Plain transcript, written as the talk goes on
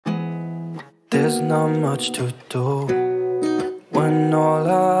There's not much to do when all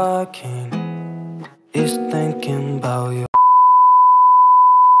I can is thinking about you.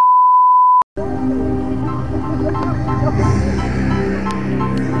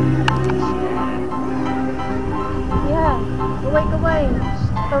 Yeah, kaway-kaway,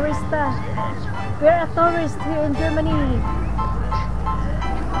 tourista. We're a tourist here in Germany.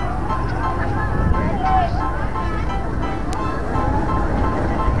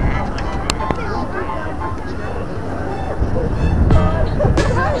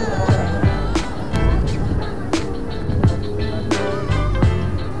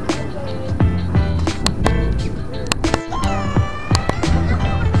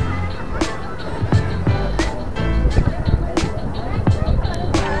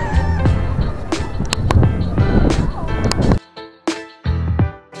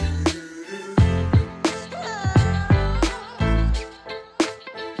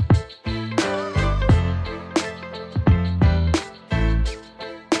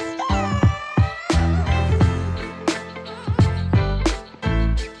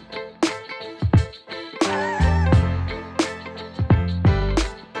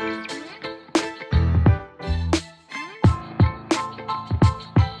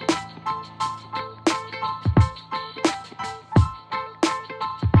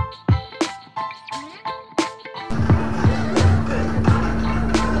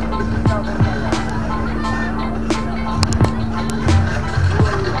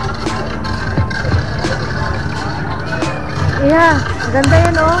 Yeah, maganda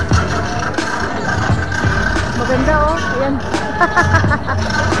yan oh. Maganda oh, ayan.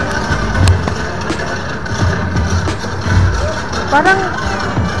 parang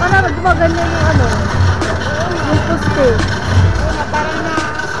gumaganyan yung ano, yung poste. Parang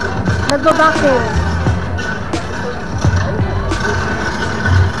nagbabakil.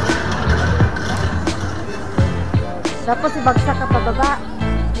 Tapos ibagsak ka pababa.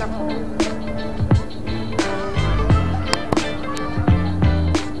 Naku.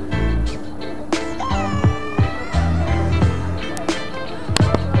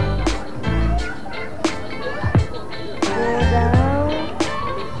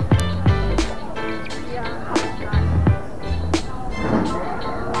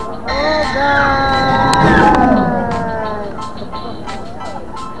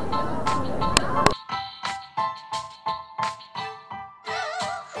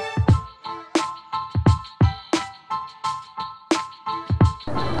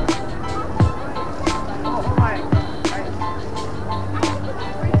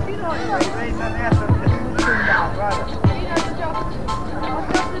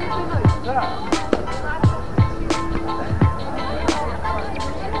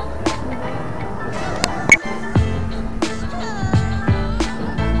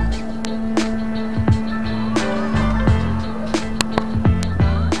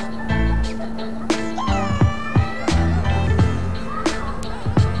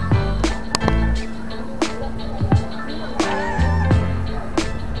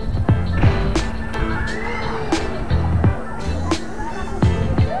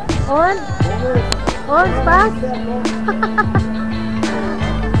 On Spaß?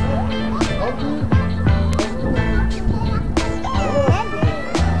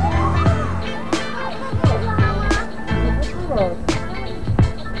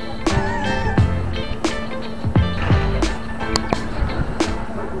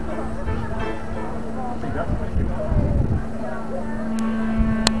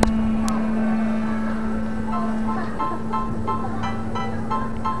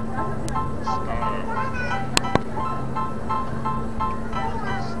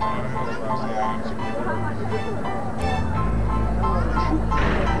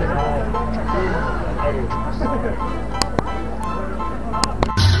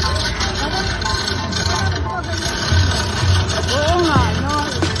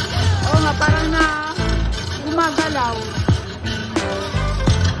 Parang na gumagalaw.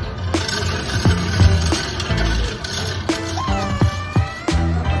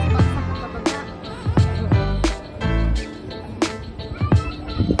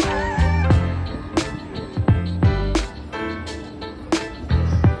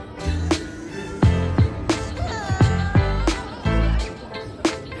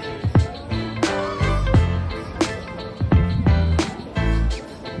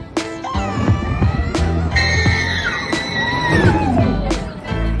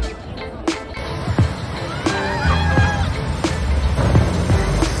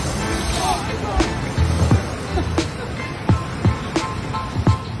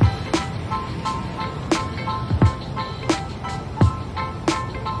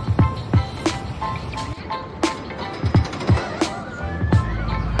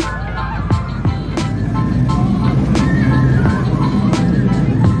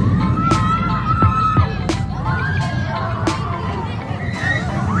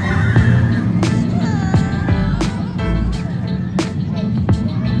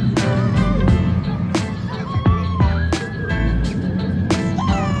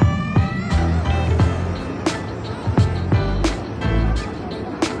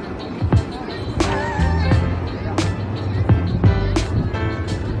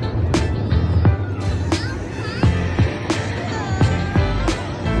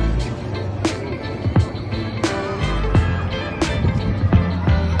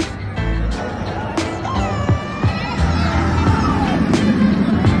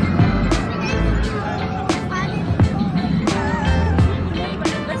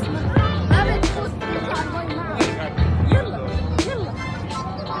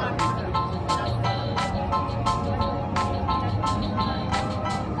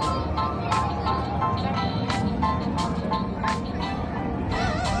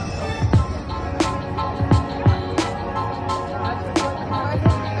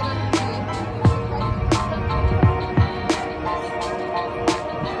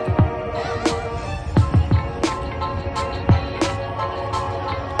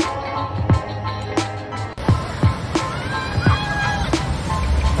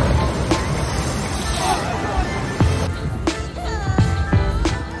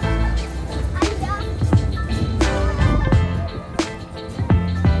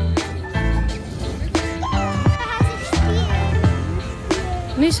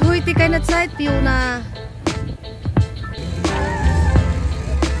 Miss heute keine Zeit, Fiona.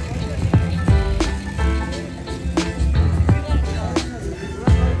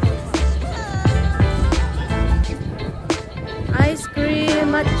 Ice cream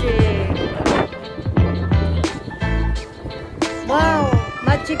magic. Wow,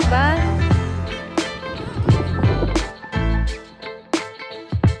 magic ba?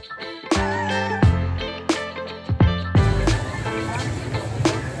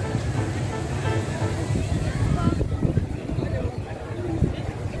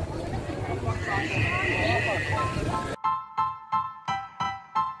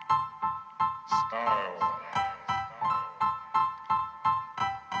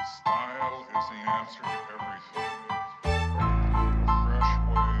 Style is the answer to everything. A fresh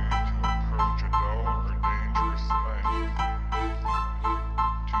way to approach a dull or dangerous thing.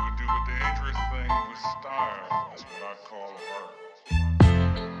 To do a dangerous thing with style is what I call art.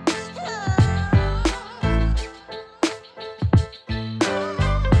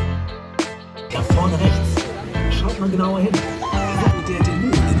 Da vorne rechts. Schaut mal genauer hin. Mit der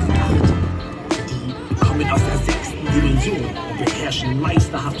Dämonen in Acht. Die kommen aus der 6. Dimension und beherrschen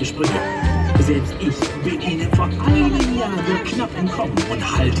meisterhafte Sprünge. Selbst ich bin ihnen vor einem Jahr nur knapp entkommen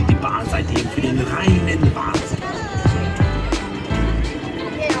und halte die Bahn seitdem für den reinen Wahnsinn.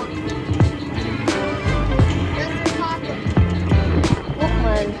 Guck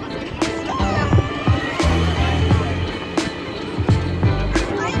mal.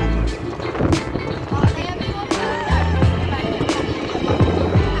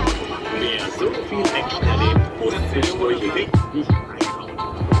 Wer so viel Action erlebt, muss zwischendurch richtig reinhauen.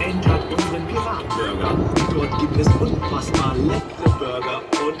 Entert unseren Piratenburger. Dort gibt es unfassbar leckere Burger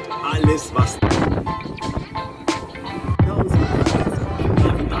und alles, was...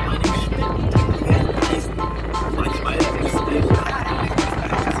 Manchmal ist es denn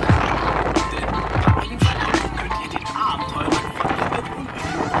bei einem Schlag könnt ihr den Abenteurern von der Bewohnung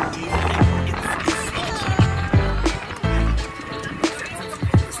direkt ins Gesicht schicken.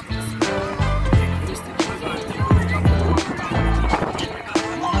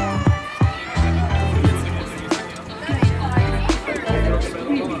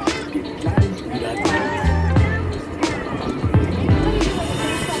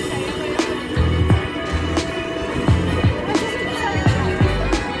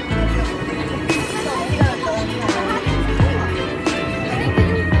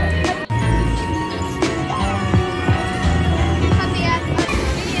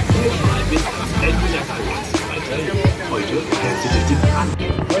 Heute hältst du dich den an.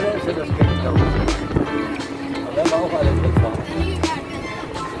 Oder ist ja das Kind da unten? Aber wenn wir auch alle mitfahren.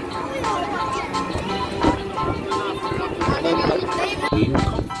 Den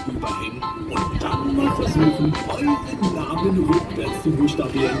Kopf überhängen und dann mal versuchen, euren Namen rückwärts zu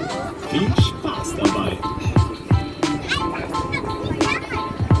buchstabieren. Viel Spaß dabei!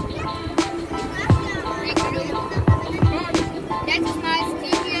 Letztes Mal ist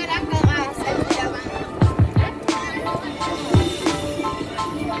die hier lang gerast.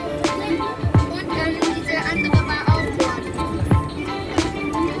 Und diese andere war auch dort.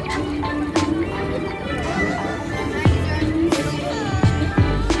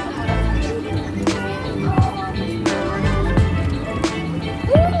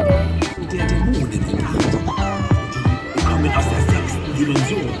 Der Dämonen in Acht. Die kommen aus der 6.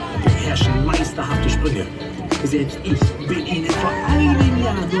 Dimension und beherrschen meisterhafte Sprünge. Selbst ich bin ihnen vor einem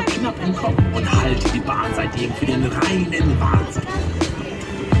Jahr nur knapp entkommen und halte die Bahn seitdem für den reinen Wahnsinn.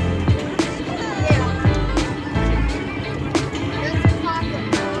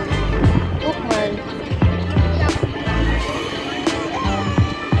 Guck mal.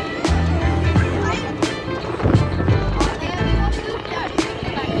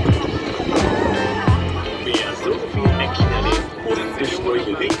 Wer so viel Action erlebt, muss zwischendurch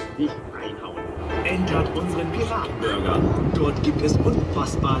richtig reinhauen. Entert unseren Piratenburger. Dort gibt es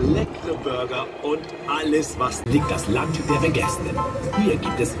unfassbar leckere Burger und alles, was liegt das Land der Vergessenen. Hier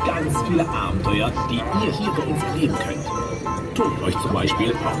gibt es ganz viele Abenteuer, die ihr hier bei uns erleben könnt. Tobt euch zum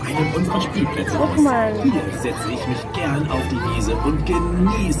Beispiel auf einem unserer Spielplätze Guck aus. mal. Hier setze ich mich gern auf die Wiese und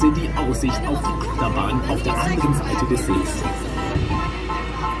genieße die Aussicht auf die Achterbahn auf der anderen Seite des Sees.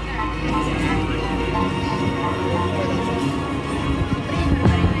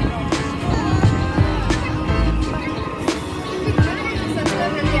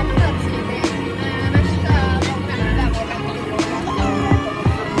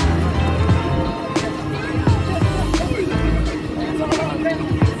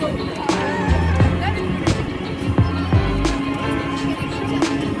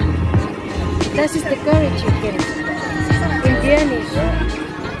 Das ist der Curry Chicken. Indianisch.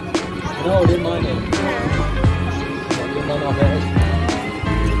 Genau, den meine ich. Und den dann auch echt.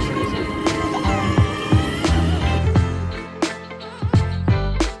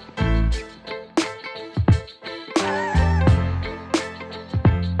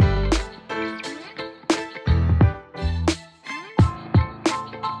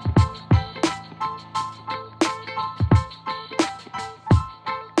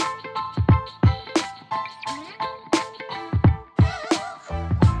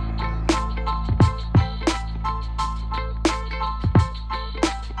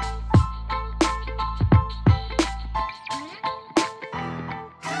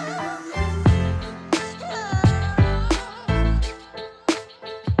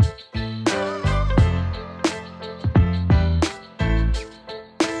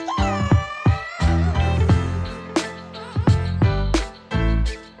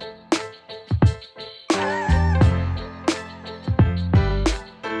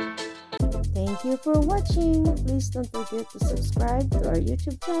 Thank you for watching. Please don't forget to subscribe to our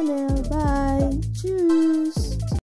YouTube channel. Bye. Tschüss.